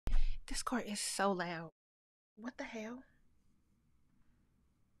Discord is so loud. What the hell?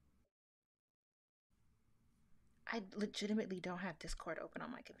 I legitimately don't have Discord open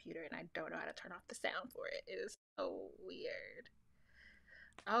on my computer and I don't know how to turn off the sound for it. It is so weird.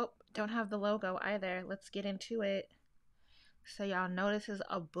 Oh, don't have the logo either. Let's get into it. So y'all know this is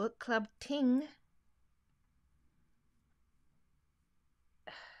a book club ting.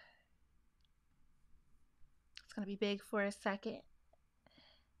 It's gonna be big for a second.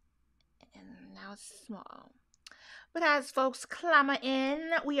 And now it's small. But as folks clamor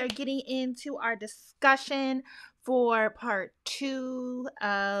in, we are getting into our discussion for part 2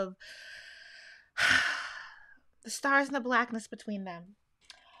 of The Stars and the Blackness Between Them.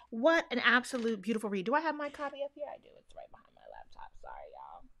 What an absolute beautiful read. Do I have my copy up here? I do. It's right behind my laptop. Sorry,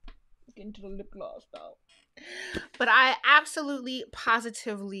 y'all. Let's get into the lip gloss, though. But I absolutely,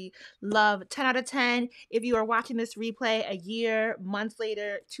 positively love 10 out of 10. If you are watching this replay a year, months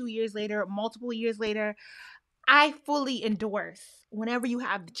later, 2 years later, multiple years later, I fully endorse whenever you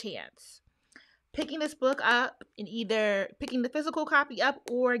have the chance. Picking this book up and either picking the physical copy up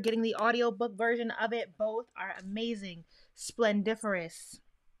or getting the audiobook version of it, both are amazing, splendiferous.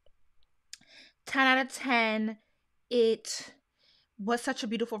 10 out of 10. It was such a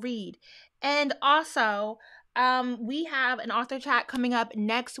beautiful read. And also, we have an author chat coming up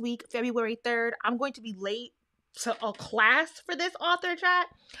next week, February 3rd. I'm going to be late to a class for this author chat.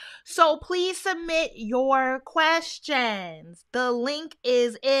 So please submit your questions. The link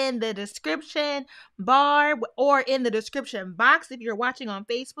is in the description bar or in the description box. If you're watching on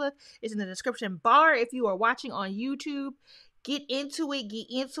Facebook, it's in the description bar. If you are watching on YouTube, get into it,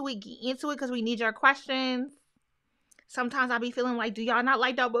 because we need your questions. Sometimes I'll be feeling like, do y'all not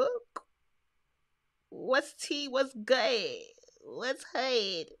like the book? What's tea? What's good? What's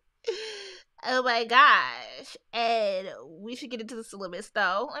hood? Oh my gosh. And we should get into the syllabus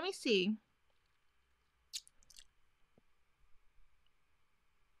though. Let me see.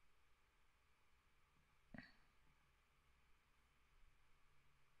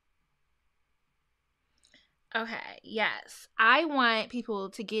 Okay, yes. I want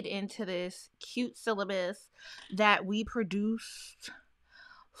people to get into this cute syllabus that we produced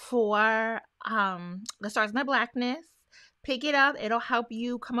for The Stars and the Blackness. Pick it up. It'll help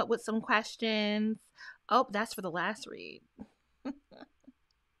you come up with some questions. Oh, that's for the last read.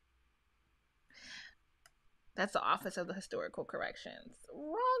 That's the Office of the Historical Corrections.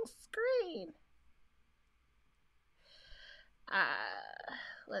 Wrong screen.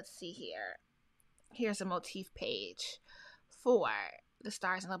 Let's see here. Here's a motif page for The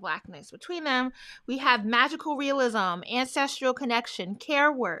Stars and the Blackness. Between them, we have magical realism, ancestral connection, care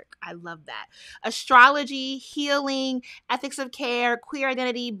work. I love that. Astrology, healing, ethics of care, queer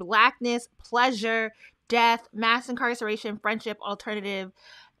identity, blackness, pleasure, death, mass incarceration, friendship, alternative,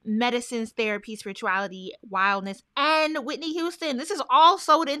 medicines, therapy, spirituality, wildness, and Whitney Houston. This is all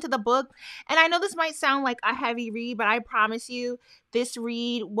sewed into the book. And I know this might sound like a heavy read, but I promise you, this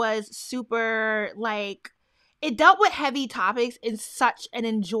read was super, like, it dealt with heavy topics in such an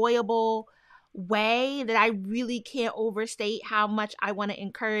enjoyable way that I really can't overstate how much I want to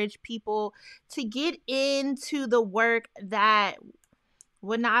encourage people to get into the work that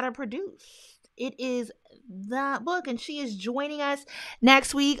Junauda produced. It is the book, and she is joining us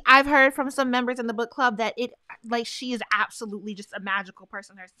next week. I've heard from some members in the book club that she is absolutely just a magical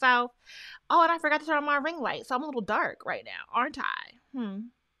person herself. Oh, and I forgot to turn on my ring light, so I'm a little dark right now, aren't I?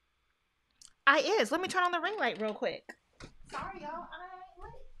 I is. Let me turn on the ring light real quick. Sorry, y'all. I ain't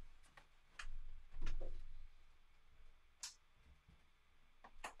lit.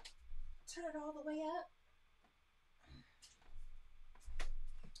 Turn it all the way up.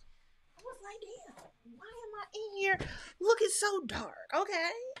 I was like, damn, why am I in here looking so dark? Okay,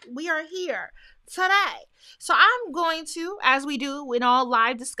 we are here today. So I'm going to, as we do in all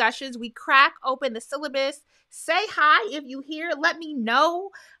live discussions, we crack open the syllabus. Say hi if you hear. Let me know.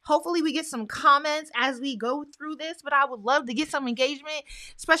 Hopefully we get some comments as we go through this, but I would love to get some engagement,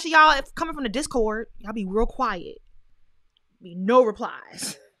 especially y'all if coming from the Discord. Y'all be real quiet. Be no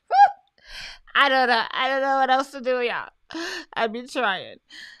replies. I don't know what else to do, y'all. I've been trying.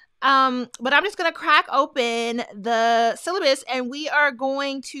 But I'm just going to crack open the syllabus and we are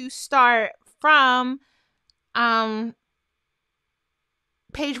going to start from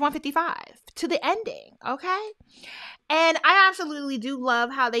page 155 to the ending, okay? And I absolutely do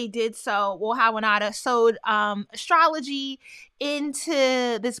love how they did so, well, how Junauda sewed astrology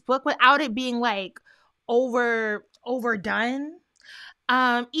into this book without it being like overdone.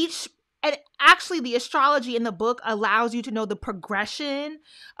 And actually the astrology in the book allows you to know the progression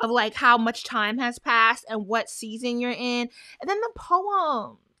of like how much time has passed and what season you're in. And then the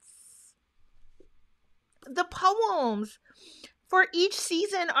poems. the poems for each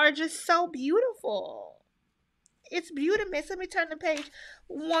season are just so beautiful. It's beautiful. Let me turn to page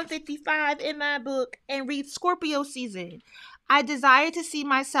 155 in my book and read Scorpio season. I desire to see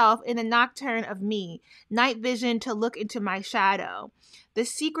myself in the nocturne of me, night vision to look into my shadow. The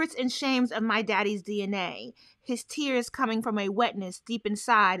secrets and shames of my daddy's DNA, his tears coming from a wetness deep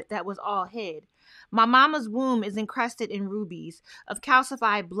inside that was all hid. My mama's womb is encrusted in rubies of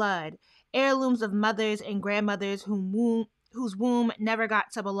calcified blood, heirlooms of mothers and grandmothers whose womb never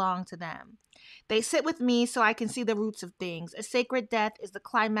got to belong to them. They sit with me so I can see the roots of things. A sacred death is the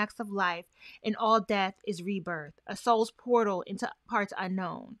climax of life, and all death is rebirth, a soul's portal into parts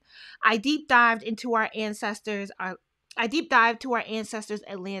unknown. I deep dived into our ancestors, I deep dived to our ancestors'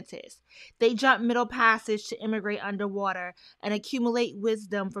 Atlantis. They jumped Middle Passage to immigrate underwater and accumulate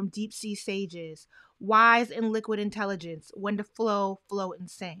wisdom from deep sea sages, wise in liquid intelligence, when to flow, float, and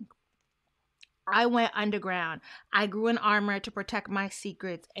sink. I went underground. I grew in armor to protect my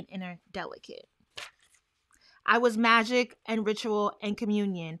secrets and inner delicate. I was magic and ritual and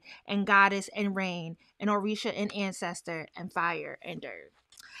communion and goddess and rain and Orisha and ancestor and fire and dirt.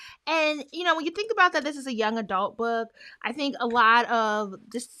 And, you know, when you think about that, this is a young adult book. I think a lot of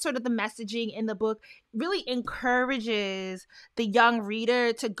just sort of the messaging in the book really encourages the young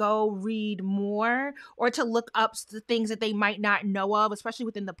reader to go read more or to look up the things that they might not know of, especially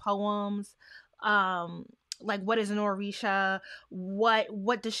within the poems. Like, what is an Orisha?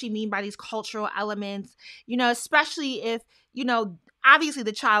 What does she mean by these cultural elements? You know, especially if, you know, obviously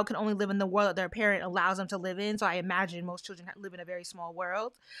the child can only live in the world that their parent allows them to live in. So I imagine most children live in a very small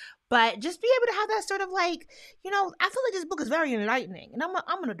world. But just be able to have that sort of like, you know, I feel like this book is very enlightening. And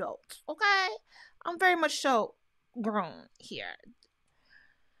I'm an adult, okay? I'm very much so grown here.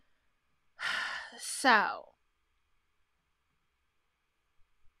 So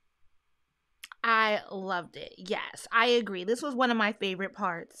I loved it. Yes, I agree. This was one of my favorite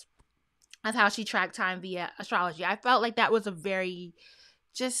parts of how she tracked time via astrology. I felt like that was a very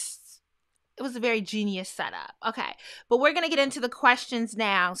it was a very genius setup. Okay, but we're going to get into the questions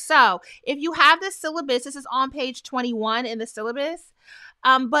now. So if you have the syllabus, this is on page 21 in the syllabus.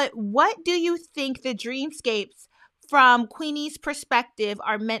 But what do you think the dreamscapes from Queenie's perspective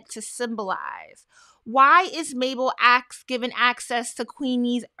are meant to symbolize? Why is Mabel given access to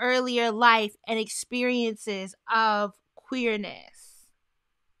Queenie's earlier life and experiences of queerness?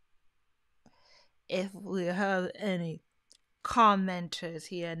 If we have any commenters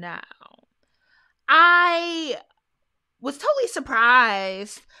here now. I was totally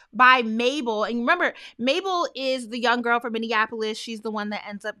surprised by Mabel. And remember, Mabel is the young girl from Minneapolis. She's the one that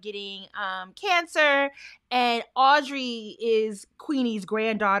ends up getting cancer. And Audrey is Queenie's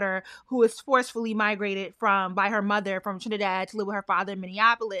granddaughter who is forcefully migrated by her mother from Trinidad to live with her father in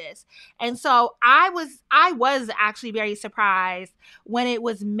Minneapolis. And so I was actually very surprised when it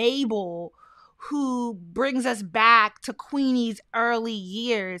was Mabel who brings us back to Queenie's early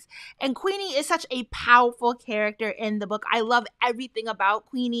years. And Queenie is such a powerful character in the book. I love everything about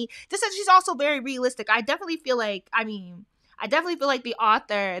Queenie. Just that she's also very realistic. I definitely feel like the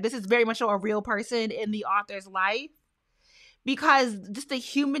author, this is very much a real person in the author's life, because just the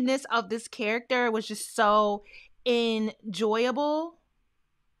humanness of this character was just so enjoyable.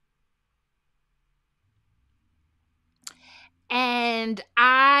 And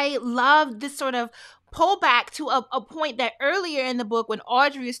I love this sort of pullback to a point that earlier in the book when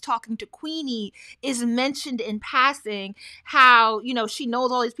Audrey is talking to Queenie is mentioned in passing, how, you know, she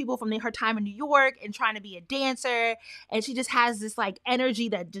knows all these people from her time in New York and trying to be a dancer. And she just has this like energy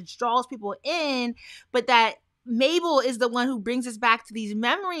that just draws people in, but that Mabel is the one who brings us back to these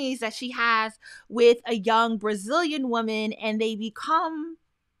memories that she has with a young Brazilian woman, and they become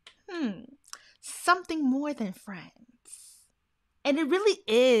something more than friends. And it really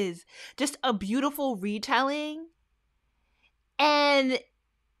is just a beautiful retelling. And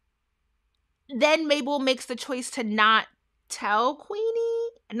then Mabel makes the choice to not tell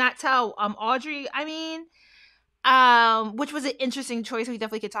Audrey, which was an interesting choice. We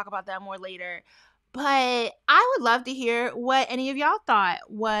definitely could talk about that more later. But I would love to hear what any of y'all thought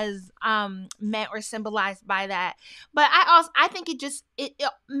was meant or symbolized by that. But I think it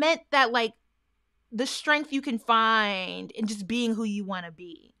meant that, like, the strength you can find in just being who you want to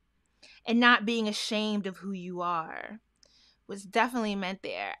be and not being ashamed of who you are was definitely meant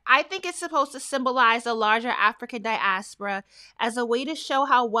there. I think it's supposed to symbolize the larger African diaspora as a way to show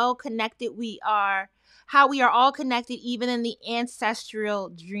how well connected we are, how we are all connected even in the ancestral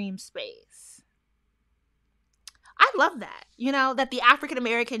dream space. I love that, that the African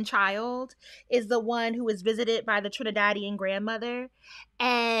American child is the one who is visited by the Trinidadian grandmother,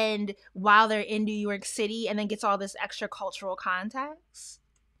 and while they're in New York City, and then gets all this extra cultural context.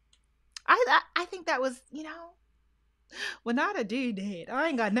 I think that was, well, not a dude did. I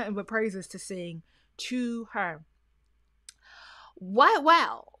ain't got nothing but praises to sing to her.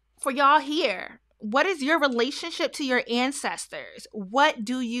 Well, for y'all here, what is your relationship to your ancestors? What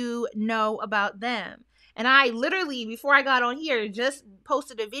do you know about them? And I literally, before I got on here, just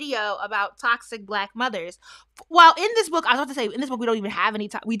posted a video about toxic Black mothers. Well, in this book, I was about to say, in this book, we don't even have any.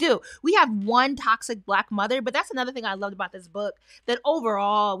 We do. We have one toxic Black mother, but that's another thing I loved about this book, that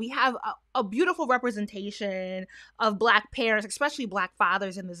overall, we have a beautiful representation of Black parents, especially Black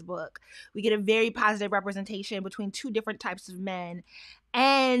fathers in this book. We get a very positive representation between two different types of men.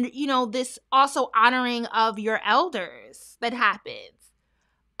 And, this also honoring of your elders that happens.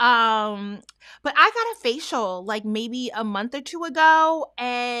 But I got a facial like maybe a month or two ago,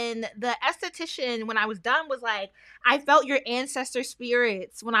 and the esthetician, when I was done, was like, I felt your ancestor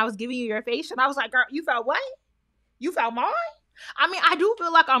spirits when I was giving you your facial. And I was like, girl, you felt what? You felt mine? I mean, I do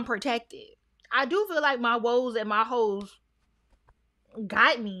feel like I'm protected. I do feel like my woes and my hoes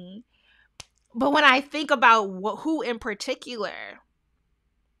got me. But when I think about who in particular,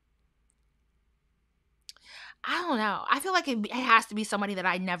 I don't know. I feel like it has to be somebody that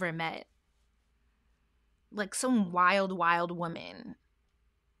I never met. Like some wild, wild woman.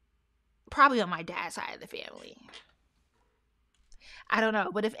 Probably on my dad's side of the family. I don't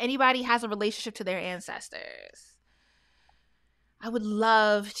know. But if anybody has a relationship to their ancestors, I would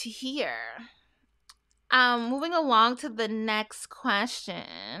love to hear. Moving along to the next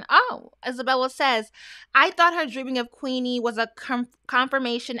question. Oh, Isabella says, I thought her dreaming of Queenie was a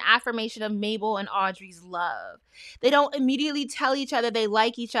affirmation of Mabel and Audrey's love. They don't immediately tell each other they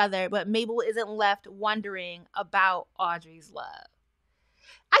like each other, but Mabel isn't left wondering about Audrey's love.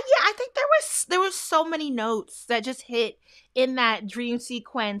 I think there was so many notes that just hit in that dream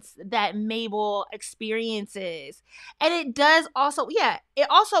sequence that Mabel experiences. And it does also, it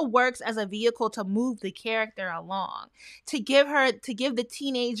also works as a vehicle to move the character along, to give the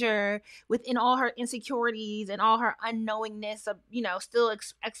teenager, within all her insecurities and all her unknowingness of, still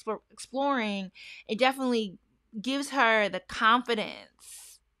exploring, it definitely gives her the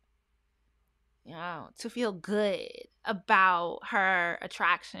confidence, to feel good about her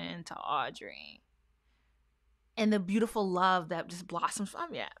attraction to Audrey and the beautiful love that just blossoms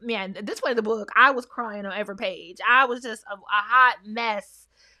from it. Man, this point in the book, I was crying on every page. I was just a hot mess,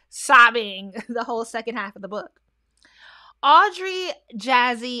 sobbing the whole second half of the book. Audrey,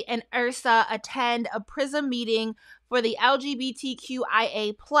 Jazzy, and Ursa attend a PRISM meeting for the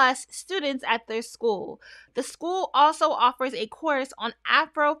LGBTQIA+ students at their school. The school also offers a course on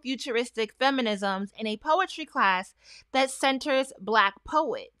Afrofuturistic feminisms and a poetry class that centers Black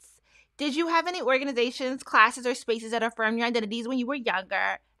poets. Did you have any organizations, classes, or spaces that affirmed your identities when you were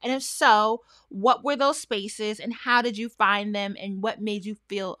younger? And if so, what were those spaces and how did you find them, and what made you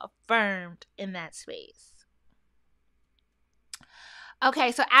feel affirmed in that space?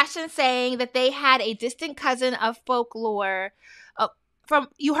 Okay, so Ashton's saying that they had a distant cousin of folklore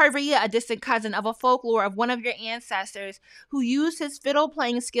a distant cousin of a folklore of one of your ancestors who used his fiddle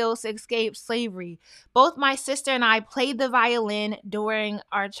playing skills to escape slavery. Both my sister and I played the violin during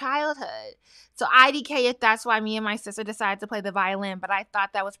our childhood. So IDK if that's why me and my sister decided to play the violin, but I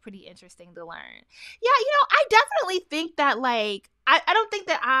thought that was pretty interesting to learn. Yeah, I definitely think that I don't think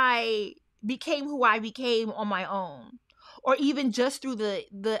that I became who I became on my own, or even just through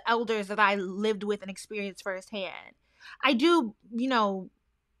the elders that I lived with and experienced firsthand. I do,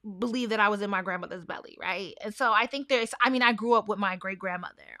 believe that I was in my grandmother's belly, right? And so I think I grew up with my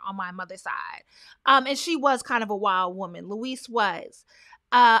great-grandmother on my mother's side. And she was kind of a wild woman. Louise was.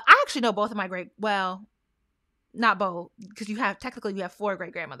 I actually know both of my not both, because you have 4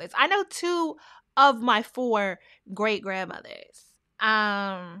 great-grandmothers. I know 2 of my 4 great-grandmothers.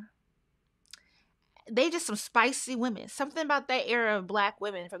 They just some spicy women. Something about that era of Black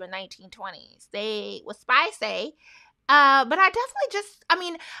women from the 1920s. They were spicy. But I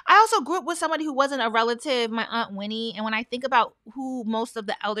definitely I also grew up with somebody who wasn't a relative, my Aunt Winnie. And when I think about who most of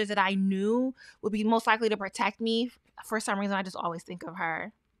the elders that I knew would be most likely to protect me, for some reason, I just always think of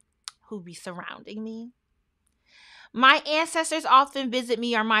her, who'd be surrounding me. My ancestors often visit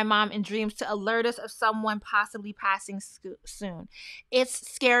me or my mom in dreams to alert us of someone possibly passing soon.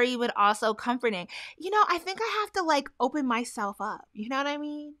 It's scary, but also comforting. I think I have to open myself up. You know what I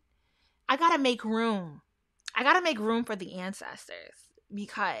mean? I got to make room. I got to make room for the ancestors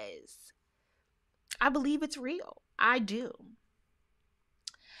because I believe it's real. I do.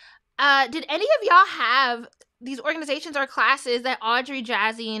 Did any of y'all have these organizations or classes that Audrey,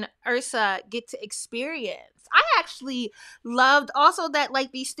 Jazzy, and Ursa get to experience. I actually loved also that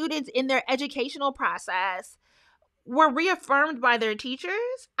like these students in their educational process were reaffirmed by their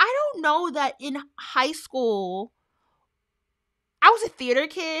teachers. I don't know that in high school, I was a theater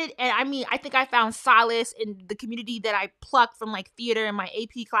kid, and I mean, I think I found solace in the community that I plucked from like theater and my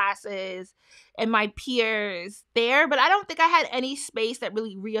AP classes and my peers there, but I don't think I had any space that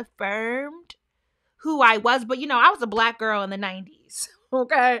really reaffirmed who I was. But I was a Black girl in the 90s.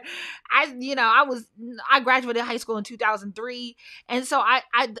 Okay. I graduated high school in 2003. And so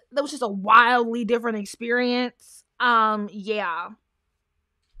that was just a wildly different experience. Yeah.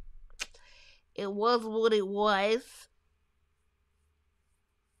 It was what it was.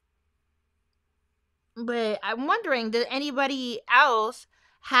 But I'm wondering, did anybody else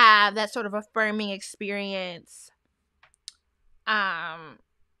have that sort of affirming experience from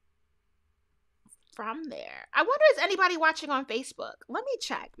there? I wonder, is anybody watching on Facebook? Let me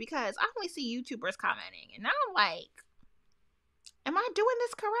check, because I only see YouTubers commenting, and now I'm like, am I doing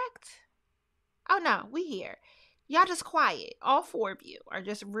this correct? Oh no, we here. Y'all just quiet. All 4 of you are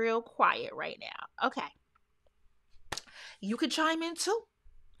just real quiet right now. Okay. You could chime in too.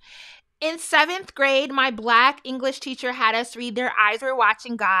 In 7th grade, my Black English teacher had us read Their Eyes Were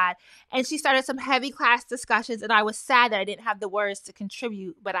Watching God, and she started some heavy class discussions, and I was sad that I didn't have the words to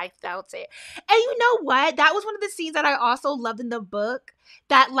contribute, but I felt it. And you know what? That was one of the scenes that I also loved in the book,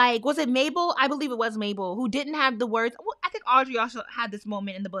 that like, was it Mabel? I believe it was Mabel, who didn't have the words. Well, I think Audrey also had this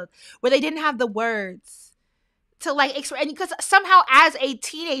moment in the book where they didn't have the words to like express, because somehow as a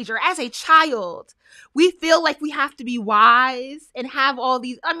teenager, as a child, we feel like we have to be wise and have all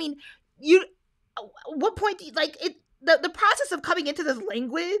these, I mean, what point do you, like, it, the process of coming into this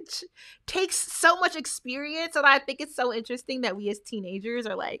language takes so much experience, and I think it's so interesting that we as teenagers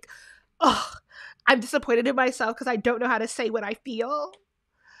are like, oh, I'm disappointed in myself because I don't know how to say what I feel.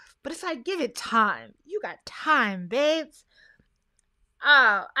 But it's like, give it time. You got time, babes.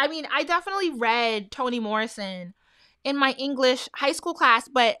 I mean, I definitely read Toni Morrison in my English high school class,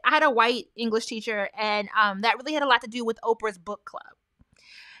 but I had a white English teacher, and that really had a lot to do with Oprah's book club.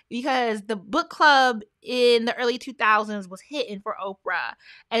 Because the book club in the early 2000s was hitting for Oprah.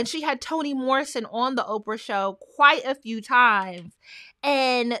 And she had Toni Morrison on the Oprah show quite a few times.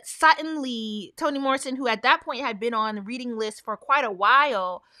 And suddenly, Toni Morrison, who at that point had been on the reading list for quite a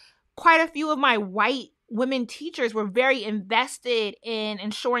while, quite a few of my white women teachers were very invested in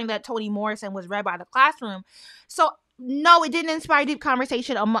ensuring that Toni Morrison was read by the classroom. So, no, it didn't inspire deep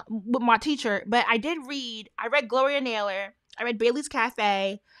conversation with my teacher. But I read Gloria Naylor. I read Bailey's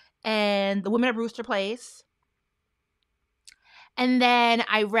Cafe and The Women of Brewster Place. And then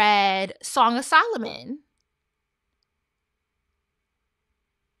I read Song of Solomon.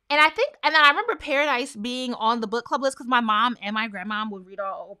 And then I remember Paradise being on the book club list because my mom and my grandma would read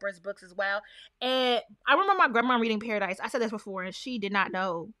all Oprah's books as well. And I remember my grandma reading Paradise. I said this before, and she did not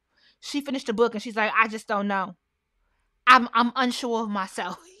know. She finished the book and she's like, I just don't know. I'm unsure of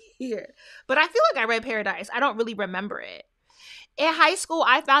myself here. But I feel like I read Paradise. I don't really remember it. In high school,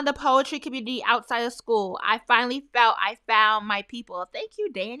 I found a poetry community outside of school. I finally felt I found my people. Thank you,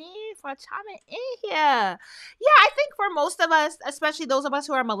 Danny, for chiming in here. Yeah, I think for most of us, especially those of us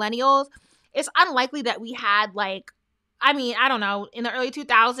who are millennials, it's unlikely that we had like, I mean, I don't know, in the early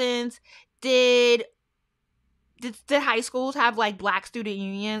 2000s, did high schools have like Black student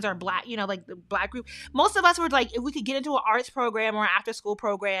unions or Black, like the Black group? Most of us were like, if we could get into an arts program or an after school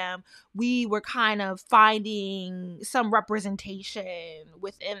program, we were kind of finding some representation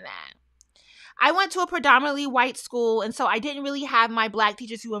within that. I went to a predominantly white school, and so I didn't really have my Black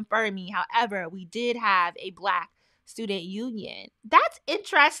teachers who affirmed me. However, we did have a Black student union. That's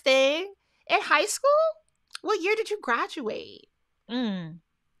interesting. In high school? What year did you graduate?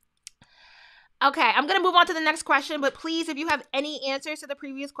 Okay, I'm going to move on to the next question, but please, if you have any answers to the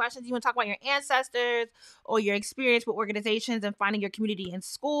previous questions, you want to talk about your ancestors or your experience with organizations and finding your community in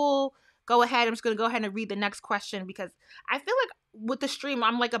school, go ahead. I'm just going to go ahead and read the next question because I feel like with the stream,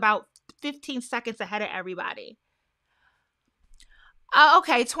 I'm like about 15 seconds ahead of everybody.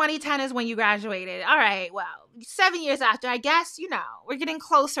 Okay, 2010 is when you graduated. All right, well, 7 years after, I guess, we're getting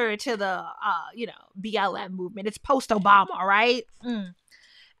closer to the, BLM movement. It's post-Obama, right?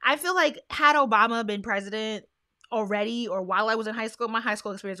 I feel like had Obama been president already or while I was in high school, my high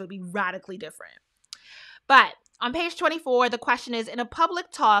school experience would be radically different. But on page 24, the question is, in a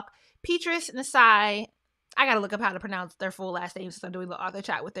public talk, Petrus-Nash, I got to look up how to pronounce their full last name since I'm doing the author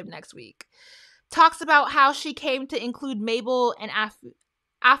chat with them next week, talks about how she came to include Mabel and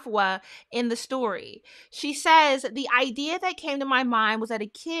Afua in the story. She says, the idea that came to my mind was that a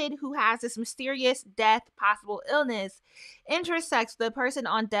kid who has this mysterious death, possible illness, intersects with a person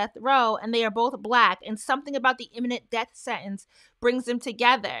on death row, and they are both black, and something about the imminent death sentence brings them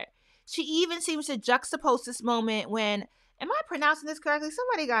together. She even seems to juxtapose this moment when, am I pronouncing this correctly?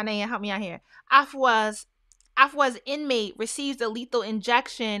 Somebody got a name, help me out here. Afua's inmate receives a lethal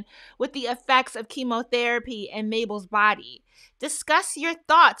injection with the effects of chemotherapy in Mabel's body. Discuss your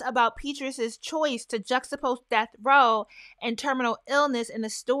thoughts about Petrus's choice to juxtapose death row and terminal illness in the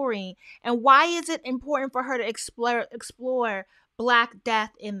story, and why is it important for her to explore Black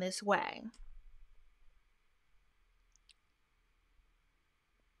death in this way?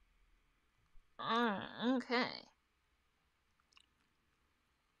 Okay.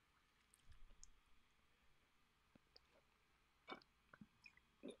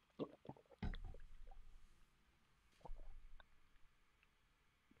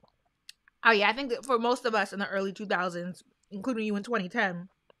 Oh yeah, I think that for most of us in the early 2000s, including you in 2010,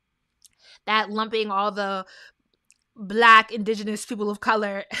 that lumping all the Black, Indigenous, people of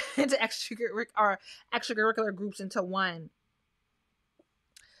color into extracurricular groups into one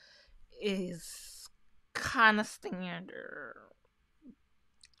is kind of standard.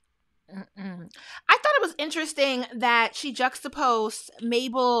 I thought it was interesting that she juxtaposed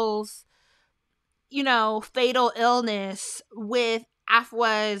Mabel's, fatal illness with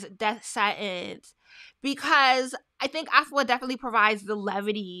Afua's death sentence, because I think Afua definitely provides the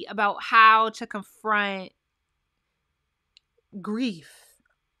levity about how to confront grief.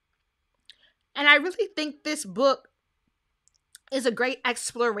 And I really think this book is a great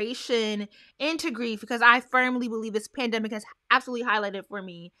exploration into grief, because I firmly believe this pandemic has absolutely highlighted for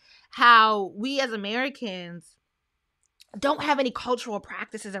me how we as Americans don't have any cultural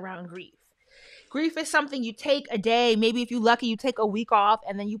practices around grief. Grief is something you take a day, maybe if you're lucky, you take a week off,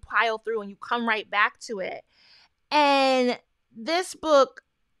 and then you pile through and you come right back to it. And this book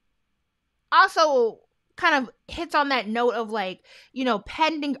also kind of hits on that note of like,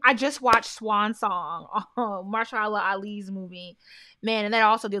 pending. I just watched Swan Song, Marshala Ali's movie, man, and that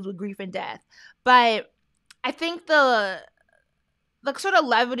also deals with grief and death. But I think the sort of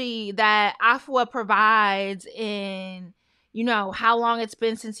levity that Afua provides in, how long it's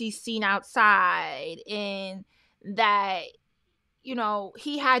been since he's seen outside, and that,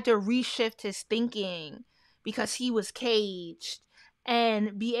 he had to reshift his thinking because he was caged,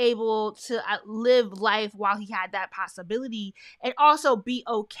 and be able to live life while he had that possibility, and also be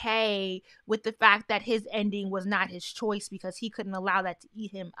okay with the fact that his ending was not his choice because he couldn't allow that to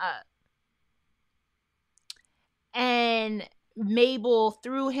eat him up. And Mabel,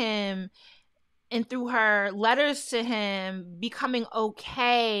 through him and through her letters to him, becoming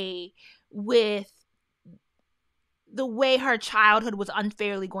okay with the way her childhood was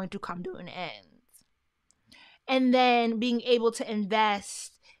unfairly going to come to an end. And then being able to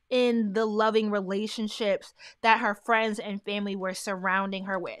invest in the loving relationships that her friends and family were surrounding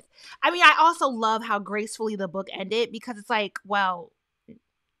her with. I mean, I also love how gracefully the book ended, because it's like, well,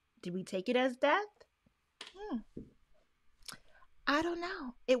 did we take it as death? I don't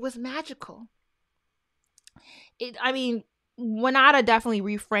know. It was magical. Junauda definitely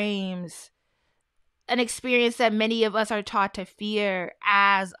reframes an experience that many of us are taught to fear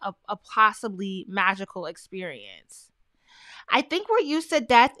as a possibly magical experience. I think we're used to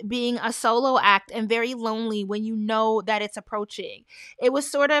death being a solo act and very lonely when you know that it's approaching. It was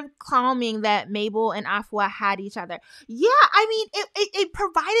sort of calming that Mabel and Afua had each other. Yeah, I mean, it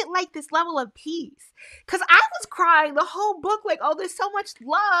provided like this level of peace. Because I was crying the whole book, like, oh, there's so much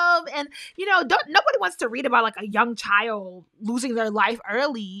love. And, nobody wants to read about like a young child losing their life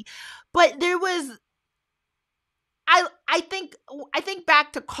early. But there was, I think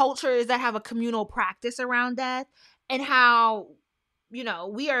back to cultures that have a communal practice around death, and how,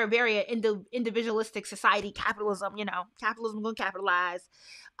 we are a very individualistic society. Capitalism gonna capitalize.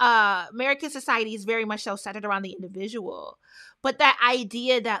 American society is very much so centered around the individual, but that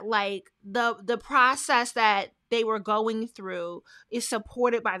idea that like the process that they were going through is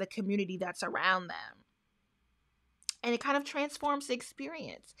supported by the community that's around them, and it kind of transforms the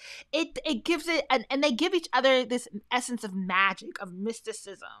experience. It gives it, and they give each other this essence of magic, of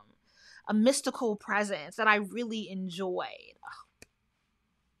mysticism, a mystical presence that I really enjoyed.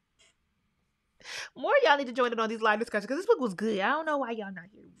 More y'all need to join in on these live discussions, because this book was good. I don't know why y'all not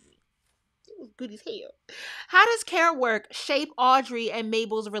here. It was good as hell. How does care work shape Audrey and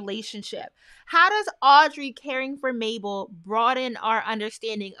Mabel's relationship? How does Audrey caring for Mabel broaden our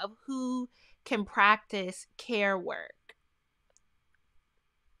understanding of who can practice care work?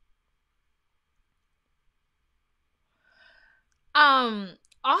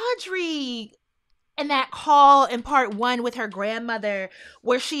 Audrey and that call in part one with her grandmother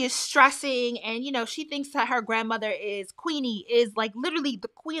where she is stressing and she thinks that her grandmother is Queenie, is like literally the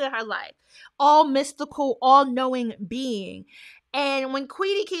queen of her life, all mystical, all knowing being. And when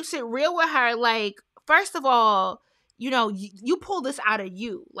Queenie keeps it real with her, like, first of all, you pull this out of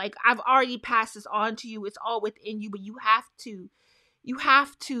you, like, I've already passed this on to you, it's all within you, but you have to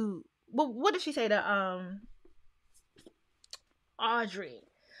well, what did she say to Audrey?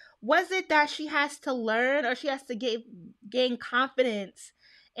 Was it that she has to learn, or she has to gain confidence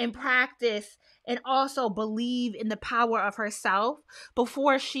and practice and also believe in the power of herself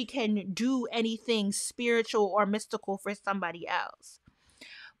before she can do anything spiritual or mystical for somebody else?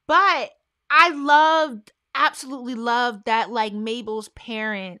 But I absolutely loved that, like, Mabel's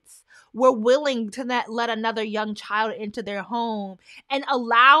parents were willing to not let another young child into their home and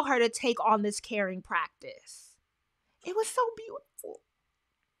allow her to take on this caring practice. It was so beautiful.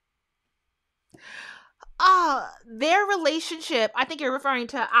 Their relationship, I think you're referring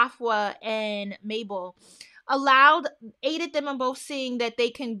to Afua and Mabel, aided them in both seeing that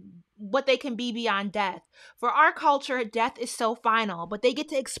what they can be beyond death. For our culture, death is so final, but they get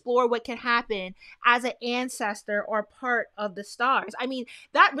to explore what can happen as an ancestor or part of the stars. I mean,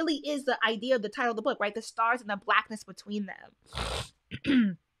 that really is the idea of the title of the book, right? The stars and the blackness between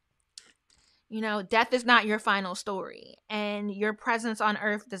them. Death is not your final story, and your presence on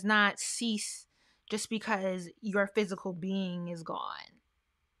earth does not cease just because your physical being is gone.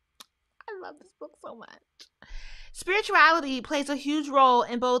 I love this book so much. Spirituality plays a huge role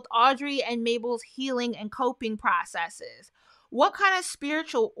in both Audrey and Mabel's healing and coping processes. What kind of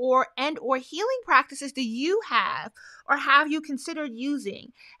spiritual or healing practices do you have, or have you considered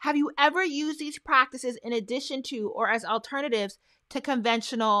using? Have you ever used these practices in addition to or as alternatives to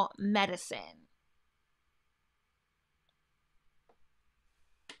conventional medicine?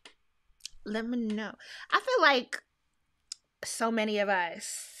 Let me know. I feel like so many of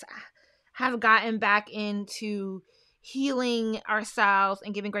us have gotten back into healing ourselves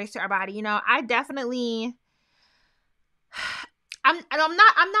and giving grace to our body. I definitely I'm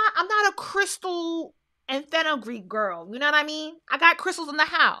not a crystal and fenugreek girl. You know what I mean? I got crystals in the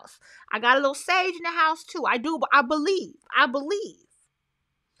house. I got a little sage in the house too. I do, but I believe.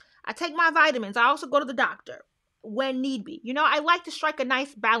 I take my vitamins. I also go to the doctor when need be. I like to strike a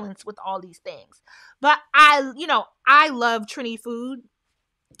nice balance with all these things. But I love Trini food.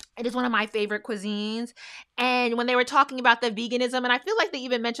 It is one of my favorite cuisines. And when they were talking about the veganism, and I feel like they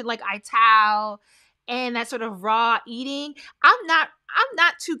even mentioned like Ital and that sort of raw eating, I'm not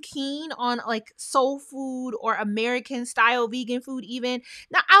too keen on like soul food or American style vegan food even.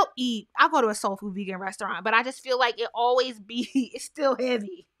 Now I'll go to a soul food vegan restaurant, but I just feel like it's still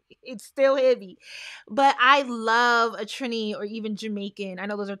heavy. It's still heavy. But I love a Trini or even Jamaican. I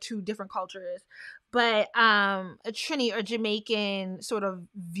know those are two different cultures, but a Trini or Jamaican sort of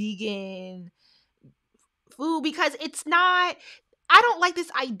vegan food, because I don't like this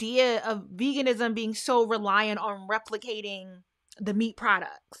idea of veganism being so reliant on replicating the meat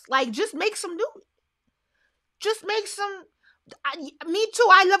products. Like, just make some new. Just make some. Me too.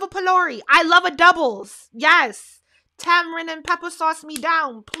 I love a Pelori. I love a doubles. Yes. Tamarind and pepper sauce me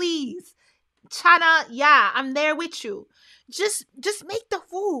down, please. Chana, yeah, I'm there with you. Just make the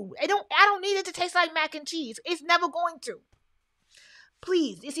food. I don't need it to taste like mac and cheese. It's never going to.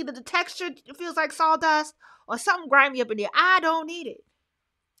 Please. It's either the texture feels like sawdust or something grimy up in there. I don't need it.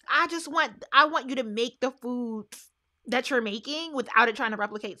 I want you to make the food that you're making without it trying to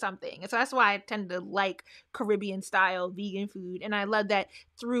replicate something. And so that's why I tend to like Caribbean style vegan food. And I love that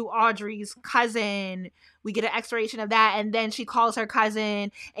through Audrey's cousin, we get an exploration of that. And then she calls her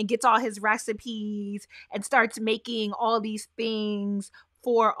cousin and gets all his recipes and starts making all these things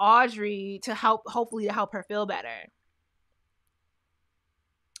for Audrey to hopefully help her feel better.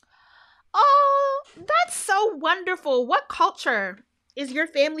 Oh, that's so wonderful. What culture is your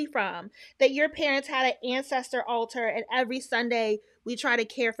family from, that your parents had an ancestor altar and every Sunday we try to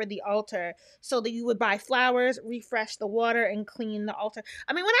care for the altar, so that you would buy flowers, refresh the water, and clean the altar?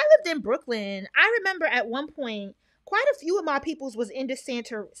 I mean, when I lived in Brooklyn, I remember at one point quite a few of my peoples was into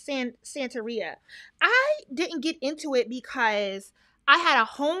Santeria. I didn't get into it because I had a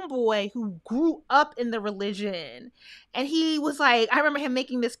homeboy who grew up in the religion, and he was like, I remember him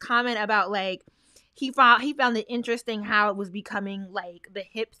making this comment about like he found it interesting how it was becoming like the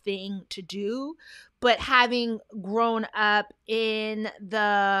hip thing to do, but having grown up in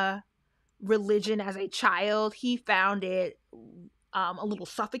the religion as a child, he found it a little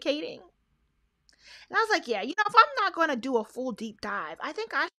suffocating. And I was like, yeah, if I'm not going to do a full deep dive, I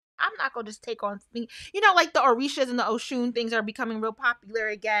think I'm not gonna just take on things, like the Orishas and the Oshun things are becoming real popular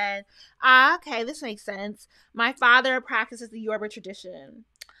again. Okay, this makes sense. My father practices the Yoruba tradition.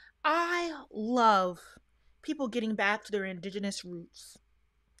 I love people getting back to their indigenous roots.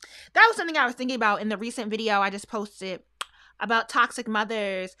 That was something I was thinking about in the recent video I just posted about toxic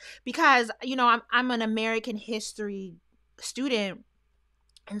mothers, because I'm an American history student,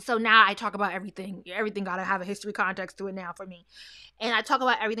 and so now I talk about everything gotta have a history context to it now for me. And I talk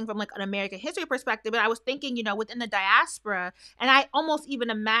about everything from like an American history perspective. But I was thinking, within the diaspora, and I almost even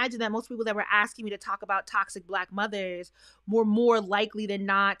imagine that most people that were asking me to talk about toxic Black mothers were more likely than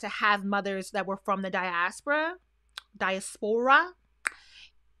not to have mothers that were from the diaspora.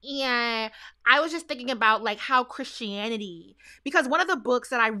 And I was just thinking about like how Christianity, because one of the books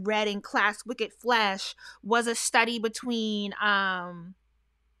that I read in class, Wicked Flesh, was a study between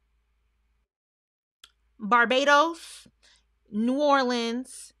Barbados, New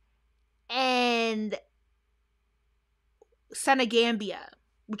Orleans, and Senegambia,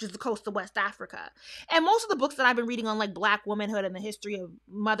 which is the coast of West Africa. And most of the books that I've been reading on like Black womanhood and the history of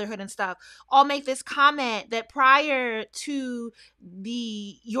motherhood and stuff all make this comment that prior to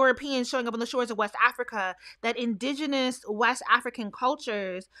the Europeans showing up on the shores of West Africa, that indigenous West African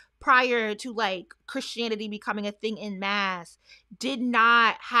cultures prior to like Christianity becoming a thing in mass did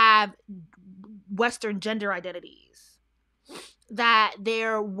not have Western gender identities, that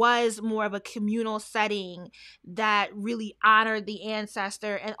there was more of a communal setting that really honored the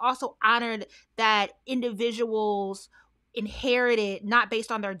ancestor and also honored that individuals inherited, not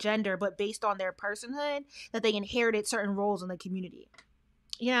based on their gender, but based on their personhood, that they inherited certain roles in the community.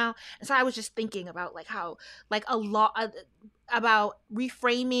 And so I was just thinking about like how like a lot about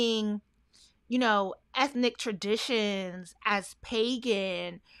reframing ethnic traditions as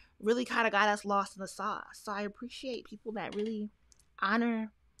pagan really kind of got us lost in the sauce. So I appreciate people that really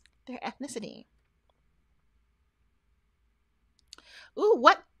honor their ethnicity. Ooh,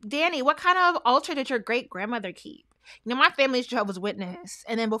 Danny, what kind of altar did your great grandmother keep? My family's Jehovah's Witness,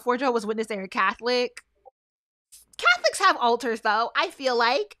 and then before Jehovah's Witness, they were Catholic. Catholics have altars, though, I feel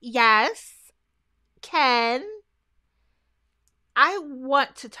like. Yes. Ken. I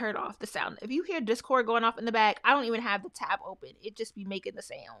want to turn off the sound. If you hear Discord going off in the back, I don't even have the tab open. It just be making the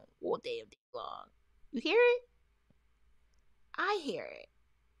sound all damn day long. You hear it? I hear it.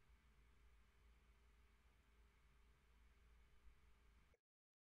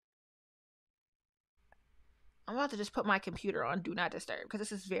 I'm about to just put my computer on Do Not Disturb because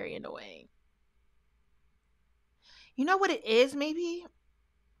this is very annoying. You know what it is, maybe?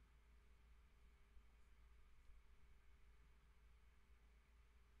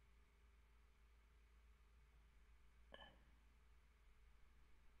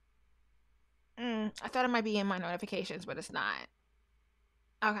 I thought it might be in my notifications, but it's not.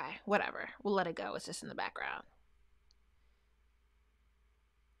 Okay, whatever. We'll let it go. It's just in the background.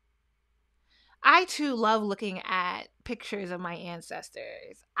 I too love looking at pictures of my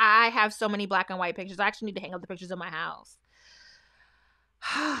ancestors. I have so many black and white pictures. I actually need to hang up the pictures in my house.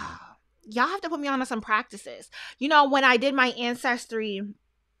 Y'all have to put me on to some practices. When I did my ancestry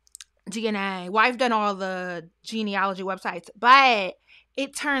DNA, well, I've done all the genealogy websites, but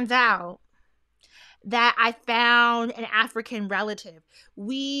it turns out that I found an African relative.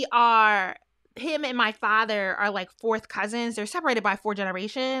 Him and my father are like fourth cousins. They're separated by 4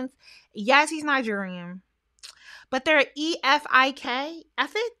 generations. Yes, he's Nigerian, but they're EFIK,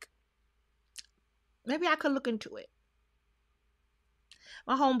 ethic. Maybe I could look into it.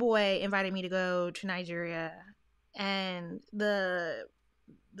 My homeboy invited me to go to Nigeria, and the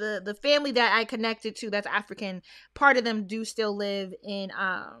family that I connected to that's African, part of them do still live in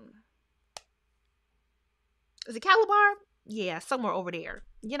is it Calabar? Yeah, somewhere over there.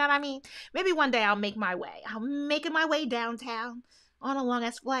 You know what I mean? Maybe one day I'll make my way. I'm making my way downtown on a long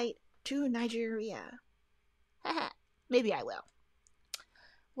ass flight to Nigeria. Maybe I will.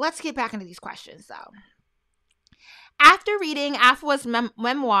 Let's get back into these questions though. After reading Afwa's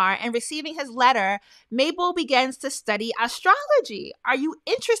memoir and receiving his letter, Mabel begins to study astrology. Are you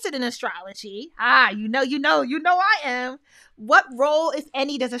interested in astrology? You know I am. What role, if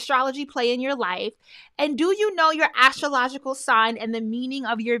any, does astrology play in your life? And do you know your astrological sign and the meaning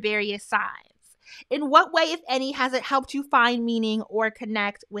of your various signs? In what way, if any, has it helped you find meaning or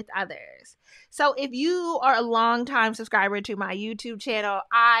connect with others? So if you are a longtime subscriber to my YouTube channel,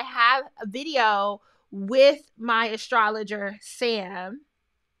 I have a video with my astrologer, Sam,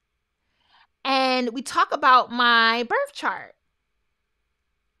 and we talk about my birth chart.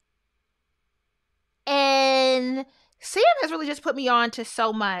 And Sam has really just put me on to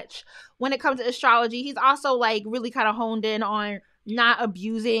so much when it comes to astrology. He's also like really kind of honed in on not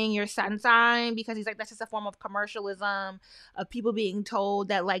abusing your sun sign, because he's like, that's just a form of commercialism of people being told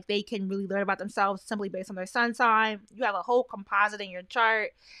that like they can really learn about themselves simply based on their sun sign. You have a whole composite in your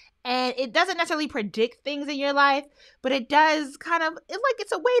chart, and it doesn't necessarily predict things in your life, but it does kind of,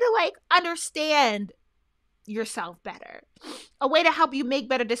 it's a way to like understand yourself better, a way to help you make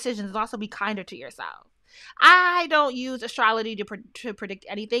better decisions, and also be kinder to yourself. I don't use astrology to predict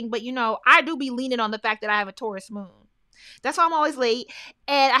anything, but I do be leaning on the fact that I have a Taurus moon. That's why I'm always late.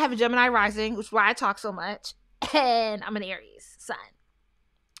 And I have a Gemini rising, which is why I talk so much. And I'm an Aries sun.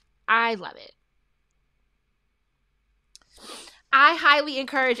 I love it. I highly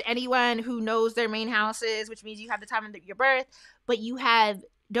encourage anyone who knows their main houses, which means you have the time of your birth, but you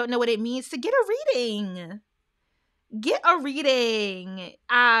don't know what it means, to get a reading. Get a reading.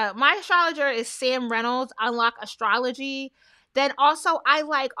 My astrologer is Sam Reynolds, Unlock Astrology. Then also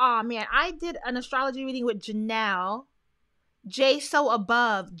I did an astrology reading with Janelle. J So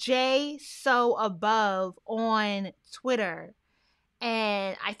Above on Twitter.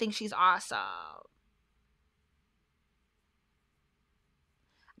 And I think she's awesome.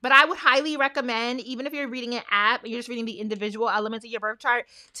 But I would highly recommend, even if you're reading an app and you're just reading the individual elements of your birth chart,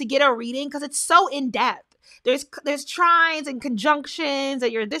 to get a reading, because it's so in-depth. There's trines and conjunctions,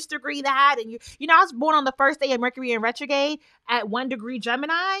 and you're this degree, that, and I was born on the first day of Mercury in retrograde at 1 degree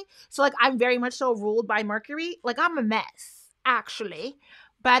Gemini. So like I'm very much so ruled by Mercury. Like I'm a mess, actually.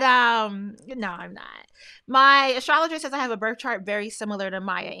 But no, I'm not. My astrologer says I have a birth chart very similar to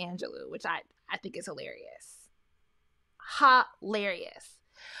Maya Angelou, which I think is hilarious. Hilarious.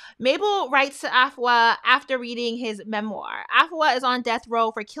 Mabel writes to Afua after reading his memoir. Afua is on death row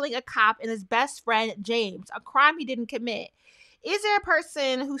for killing a cop and his best friend, James, a crime he didn't commit. Is there a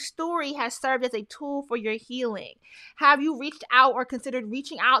person whose story has served as a tool for your healing? Have you reached out or considered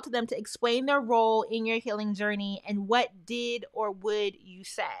reaching out to them to explain their role in your healing journey, and what did or would you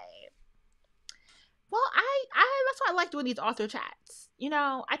say? Well, I that's why I like doing these author chats.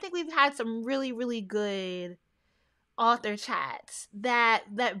 I think we've had some really, really good author chats, that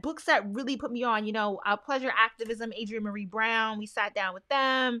books that really put me on, Pleasure Activism, Adrienne Marie Brown, we sat down with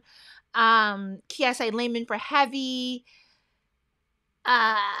them. Kiese Layman for Heavy.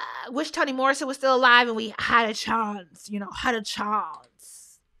 Wish Toni Morrison was still alive and we had a chance.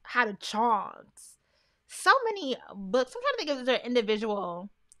 So many books. I'm trying to think if there's an individual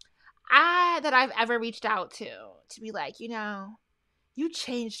that I've ever reached out to be like, you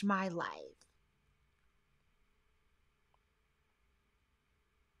changed my life.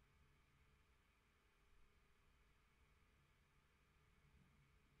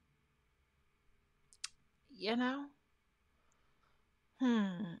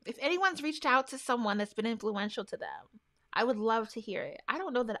 If anyone's reached out to someone that's been influential to them, I would love to hear it. I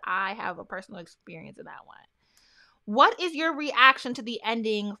don't know that I have a personal experience in that one. What is your reaction to the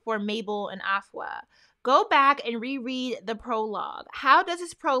ending for Mabel and Afua? Go back and reread the prologue. How does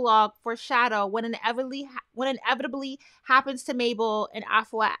this prologue foreshadow what inevitably happens to Mabel and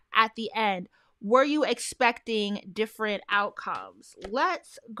Afua at the end? Were you expecting different outcomes?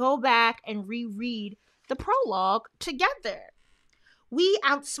 Let's go back and reread the prologue together. We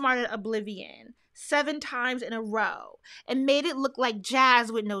outsmarted Oblivion 7 times in a row and made it look like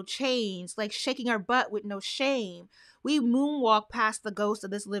jazz with no chains, like shaking our butt with no shame. We moonwalked past the ghost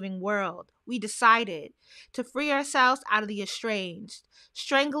of this living world. We decided to free ourselves out of the estranged,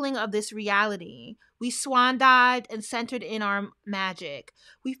 strangling of this reality. We swan dived and centered in our magic.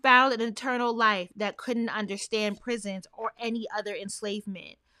 We found an eternal life that couldn't understand prisons or any other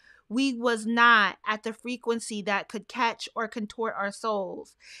enslavement. We was not at the frequency that could catch or contort our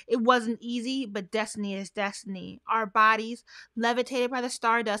souls. It wasn't easy, but destiny is destiny. Our bodies, levitated by the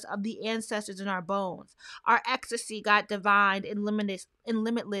stardust of the ancestors in our bones. Our ecstasy got divined in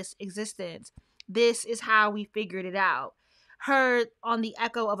limitless existence. This is how we figured it out. Heard on the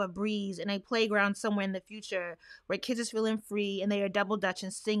echo of a breeze in a playground somewhere in the future, where kids are feeling free and they are double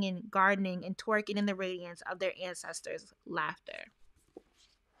dutching, singing, gardening, and twerking in the radiance of their ancestors' laughter.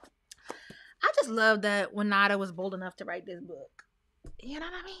 I just love that Junauda was bold enough to write this book. You know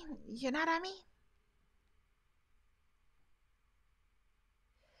what I mean?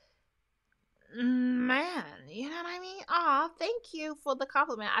 Man, you know what I mean? Aw, thank you for the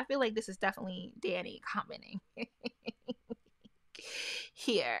compliment. I feel like this is definitely Danny commenting.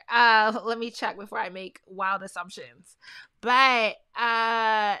 Here, let me check before I make wild assumptions. But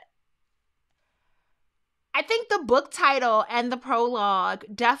I think the book title and the prologue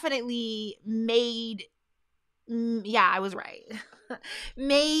definitely made, I was right.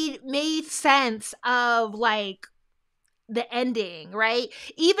 made sense of like the ending, right?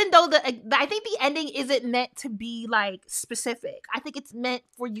 Even though I think the ending isn't meant to be like specific. I think it's meant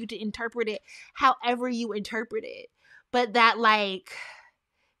for you to interpret it however you interpret it. But that like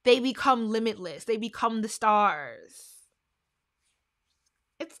they become limitless. They become the stars.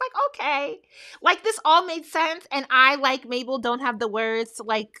 It's like, okay. Like this all made sense, and I, like Mabel, don't have the words to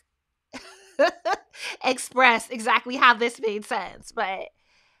like express exactly how this made sense. But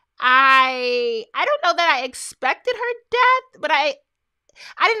I don't know that I expected her death, but I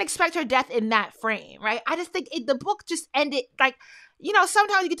didn't expect her death in that frame, right? I just think the book just ended like, you know,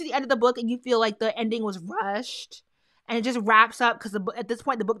 sometimes you get to the end of the book and you feel like the ending was rushed and it just wraps up because at this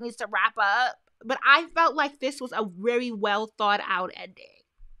point the book needs to wrap up. But I felt like this was a very well thought out ending.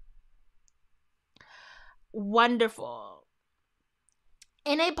 Wonderful.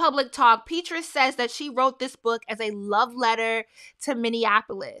 In a public talk, Petrus says that she wrote this book as a love letter to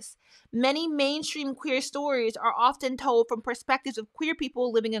Minneapolis. Many mainstream queer stories are often told from perspectives of queer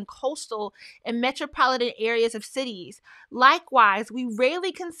people living in coastal and metropolitan areas of cities. Likewise, we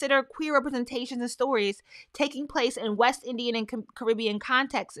rarely consider queer representations and stories taking place in West Indian and Caribbean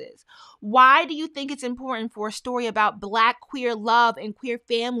contexts. Why do you think it's important for a story about Black queer love and queer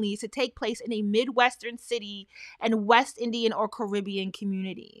families to take place in a Midwestern city and West Indian or Caribbean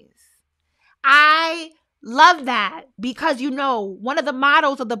communities? I love that because, you know, one of the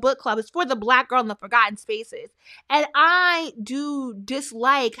mottos of the book club is for the Black girl in the forgotten spaces. And I do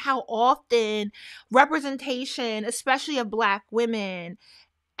dislike how often representation, especially of Black women,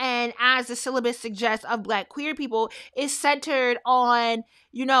 and as the syllabus suggests, of Black queer people, is centered on,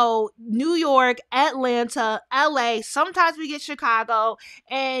 you know, New York, Atlanta, LA. Sometimes we get Chicago,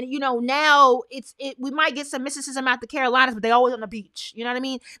 and you know, now we might get some mysticism out the Carolinas, but they always on the beach. You know what I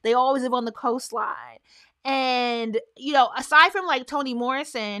mean? They always live on the coastline. And you know, aside from like Toni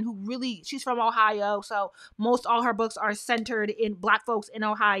Morrison, who really, she's from Ohio, so most all her books are centered in Black folks in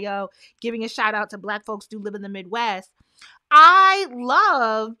Ohio, giving a shout out to Black folks do live in the Midwest. I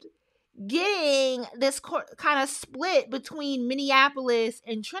loved getting this kind of split between Minneapolis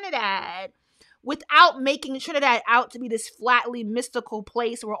and Trinidad without making Trinidad out to be this flatly mystical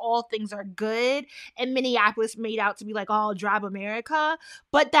place where all things are good, and Minneapolis made out to be like all drab America,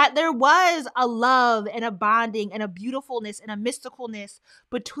 but that there was a love and a bonding and a beautifulness and a mysticalness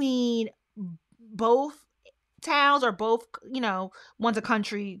between both towns, or both, you know, one's a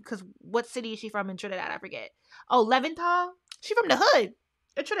country, because what city is she from in Trinidad? I forget. Oh, Leventhal? She from the hood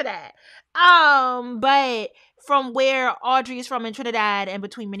in Trinidad. But from where Audrey is from in Trinidad and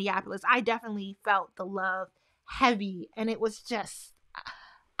between Minneapolis, I definitely felt the love heavy, and it was just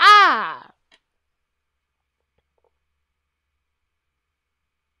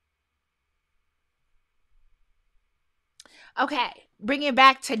Okay, bringing it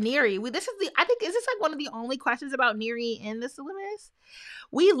back to Neri. I think, is this like one of the only questions about Neri in the syllabus?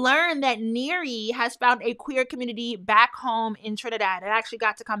 We learned that Neri has found a queer community back home in Trinidad, and actually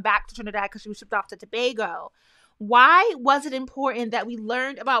got to come back to Trinidad because she was shipped off to Tobago. Why was it important that we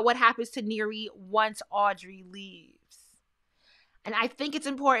learned about what happens to Neri once Audrey leaves? And I think it's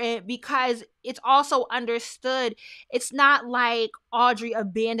important because it's also understood it's not like Audrey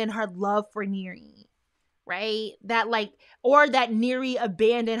abandoned her love for Neri, right? That like, or that Neri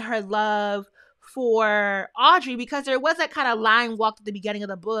abandoned her love for Audrey, because there was that kind of line walk at the beginning of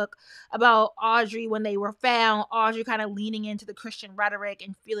the book about Audrey when they were found, Audrey kind of leaning into the Christian rhetoric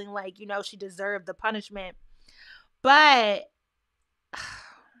and feeling like, you know, she deserved the punishment. But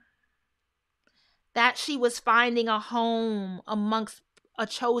that she was finding a home amongst a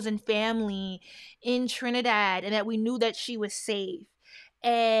chosen family in Trinidad, and that we knew that she was safe,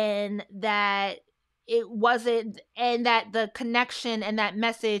 and that it wasn't, and that the connection and that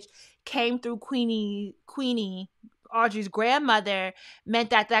message came through Queenie, Audrey's grandmother,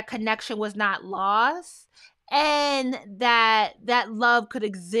 meant that that connection was not lost, and that that love could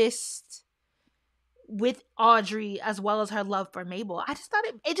exist with Audrey as well as her love for Mabel. I just thought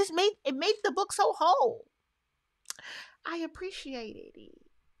it made the book so whole. I appreciated it.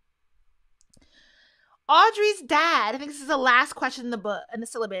 Audrey's dad, I think this is the last question in the book, in the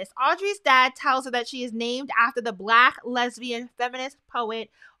syllabus. Audrey's dad tells her that she is named after the Black lesbian feminist poet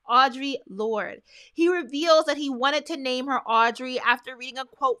Audre Lorde. He reveals that he wanted to name her Audrey after reading a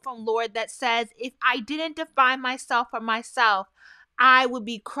quote from Lorde that says, "If I didn't define myself for myself, I would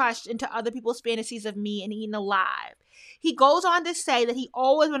be crushed into other people's fantasies of me and eaten alive." He goes on to say that he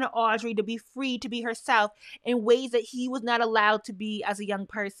always wanted Audrey to be free to be herself in ways that he was not allowed to be as a young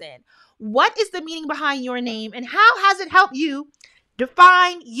person. What is the meaning behind your name, and how has it helped you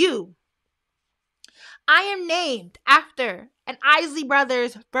define you? I am named after an Isley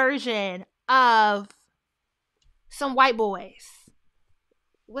Brothers version of Some white boys.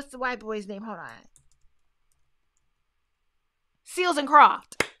 What's the white boy's name? Hold on. Seals and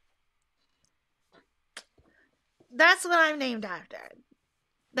Croft. That's what I'm named after.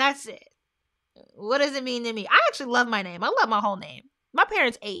 That's it. What does it mean to me? I actually love my name. I love my whole name. My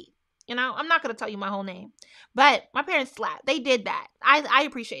parents ate. You know, I'm not going to tell you my whole name. But my parents slapped. They did that. I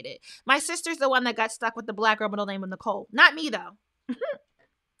appreciate it. My sister's the one that got stuck with the black girl middle name of Nicole. Not me, though.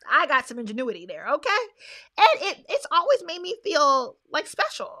 I got some ingenuity there, okay? And it's always made me feel like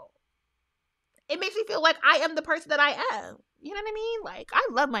special. It makes me feel like I am the person that I am. You know what I mean? Like, I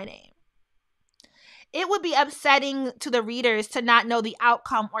love my name. It would be upsetting to the readers to not know the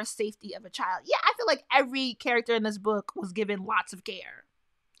outcome or safety of a child. Yeah, I feel like every character in this book was given lots of care,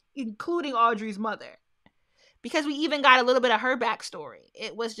 including Audrey's mother, because we even got a little bit of her backstory.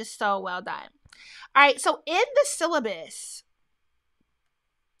 It was just so well done. All right, so in the syllabus,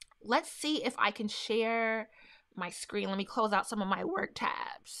 let's see if I can share my screen. Let me close out some of my work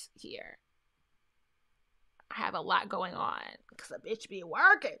tabs here. I have a lot going on because a bitch be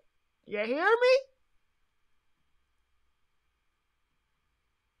working. You hear me?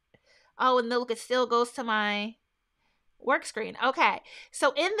 Oh, and look, it still goes to my work screen. Okay,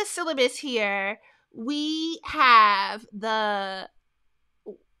 so in the syllabus here, we have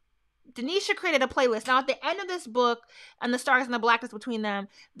Denisha created a playlist. Now, at the end of this book, and the stars and the blackness between them,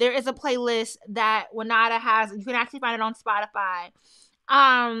 there is a playlist that Junauda has. You can actually find it on Spotify.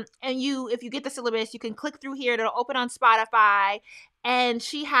 And if you get the syllabus, you can click through here. It'll open on Spotify. And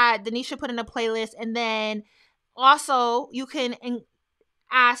Denisha put in a playlist. And then also you can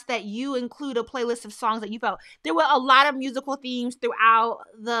ask that you include a playlist of songs that you felt. There were a lot of musical themes throughout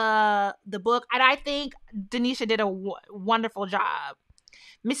the book. And I think Denisha did a wonderful job.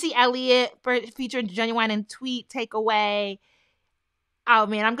 Missy Elliott featured Genuine and Tweet Takeaway. Oh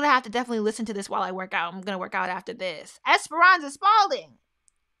man, I'm gonna have to definitely listen to this while I work out. I'm gonna work out after this. Esperanza Spalding,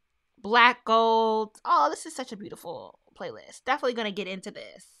 Black Gold. Oh, this is such a beautiful playlist. Definitely gonna get into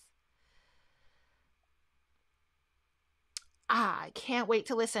this. I can't wait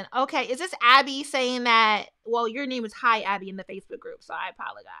to listen. Okay, is this Abby saying that? Well, your name is Hi Abby in the Facebook group, so I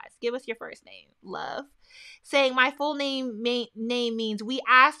apologize. Give us your first name, love. Saying my full name means we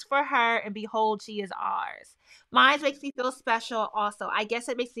asked for her and behold, she is ours. Mine makes me feel special also. I guess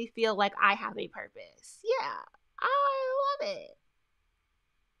it makes me feel like I have a purpose. Yeah, I love it.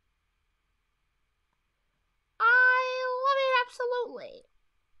 I love it absolutely.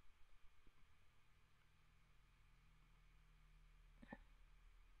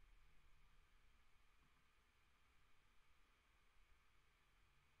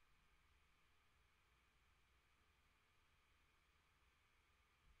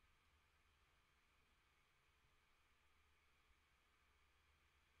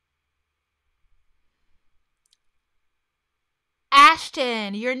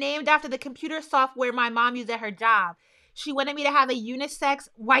 Ashton, you're named after the computer software my mom used at her job. She wanted me to have a unisex,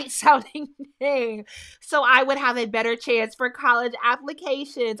 white sounding name so I would have a better chance for college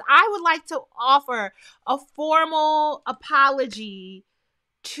applications. I would like to offer a formal apology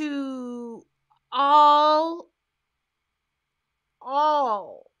to all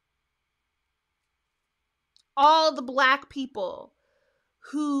all all the black people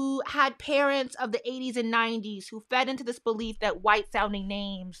who had parents of the 80s and 90s who fed into this belief that white sounding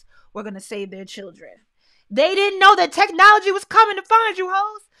names were going to save their children. They didn't know that technology was coming to find you,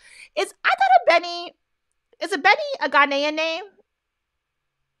 hoes. I thought Benny, is a Benny a Ghanaian name?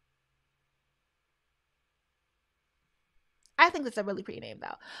 I think that's a really pretty name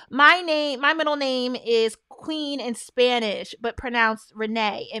though. My middle name is Queen in Spanish, but pronounced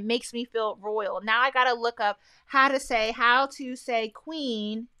Renee. It makes me feel royal. Now I gotta look up how to say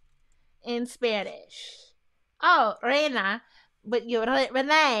Queen in Spanish. Oh, Reina, but you're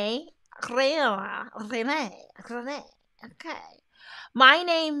Renee, Renee. Okay. My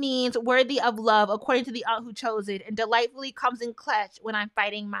name means worthy of love, according to the aunt who chose it, and delightfully comes in clutch when I'm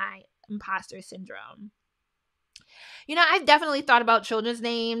fighting my imposter syndrome. You know, I've definitely thought about children's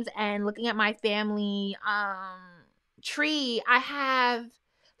names and looking at my family tree. There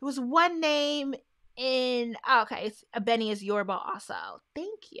was one name in, okay, Benny is Yoruba also.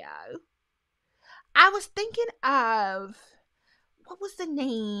 Thank you. I was thinking of, what was the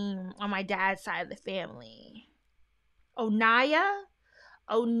name on my dad's side of the family? Onia?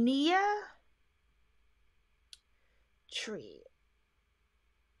 Tree.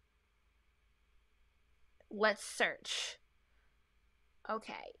 Let's search.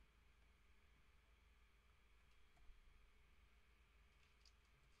 Okay.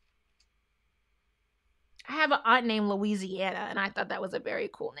 I have an aunt named Louisiana, and I thought that was a very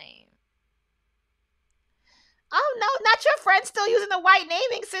cool name. Oh no, not your friend still using the white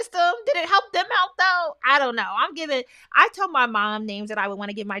naming system. Did it help them out though? I don't know. I told my mom names that I would want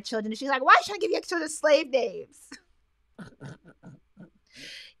to give my children, and she's like, why are you trying to give your children slave names?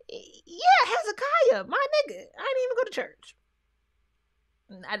 Yeah, Hezekiah, my nigga. I didn't even go to church.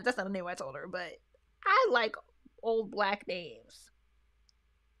 That's not the name I told her, but I like old black names.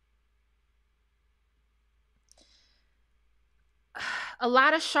 A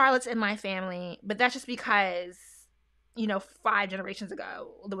lot of Charlottes in my family, but that's just because, 5 generations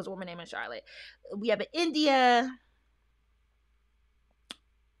ago, there was a woman named Charlotte. We have an India.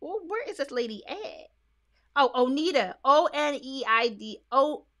 Well, where is this lady at? Oh, Oneida. Oneid.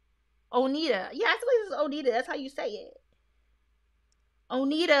 Oneida. Yeah, I believe it's Oneida. That's how you say it.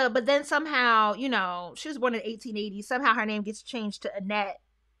 Oneida, but then somehow, she was born in 1880. Somehow her name gets changed to Annette.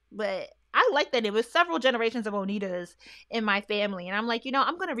 But I like that. It was several generations of Oneidas in my family. And I'm like,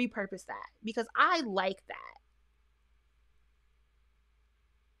 I'm going to repurpose that because I like that.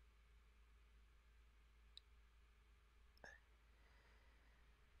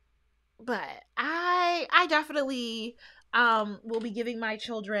 But I definitely will be giving my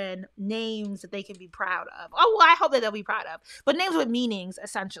children names that they can be proud of. Oh, well, I hope that they'll be proud of. But names with meanings,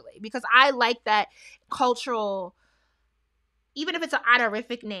 essentially, because I like that cultural, even if it's an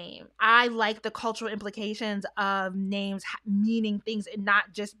honorific name, I like the cultural implications of names meaning things and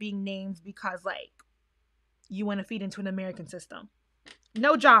not just being names because, like, you want to feed into an American system.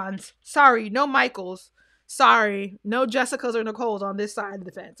 No Johns. Sorry. No Michaels. Sorry. No Jessicas or Nicoles on this side of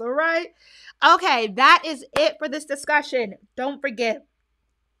the fence. All right? Okay, that is it for this discussion. Don't forget,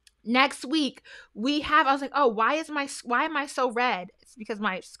 next week I was like, oh, why am I so red? It's because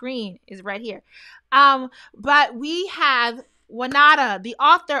my screen is red here. But we have Junauda, the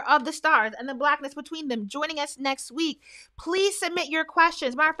author of The Stars and the Blackness Between Them, joining us next week. Please submit your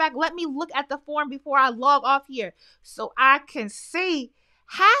questions. Matter of fact, let me look at the form before I log off here so I can see,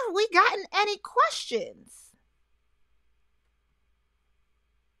 have we gotten any questions?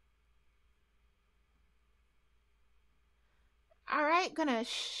 All right, gonna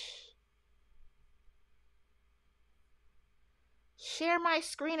share my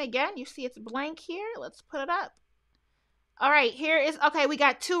screen again. You see it's blank here. Let's put it up. All right, okay, we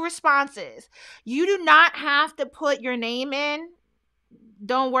got 2 responses. You do not have to put your name in.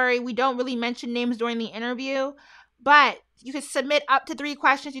 Don't worry, we don't really mention names during the interview, but you can submit up to 3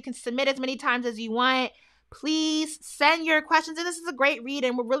 questions. You can submit as many times as you want. Please send your questions. And this is a great read,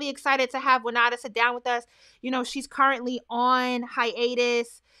 and we're really excited to have Junauda sit down with us. She's currently on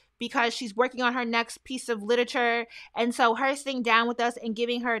hiatus because she's working on her next piece of literature. And so her sitting down with us and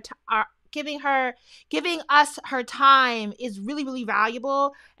giving us her time is really, really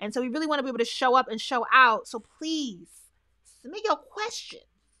valuable. And so we really want to be able to show up and show out. So please submit your questions.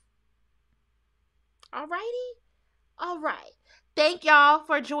 Alrighty? All right. Thank y'all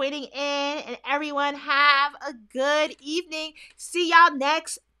for joining in, and everyone have a good evening. See y'all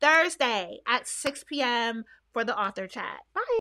next Thursday at 6 p.m. for the author chat. Bye.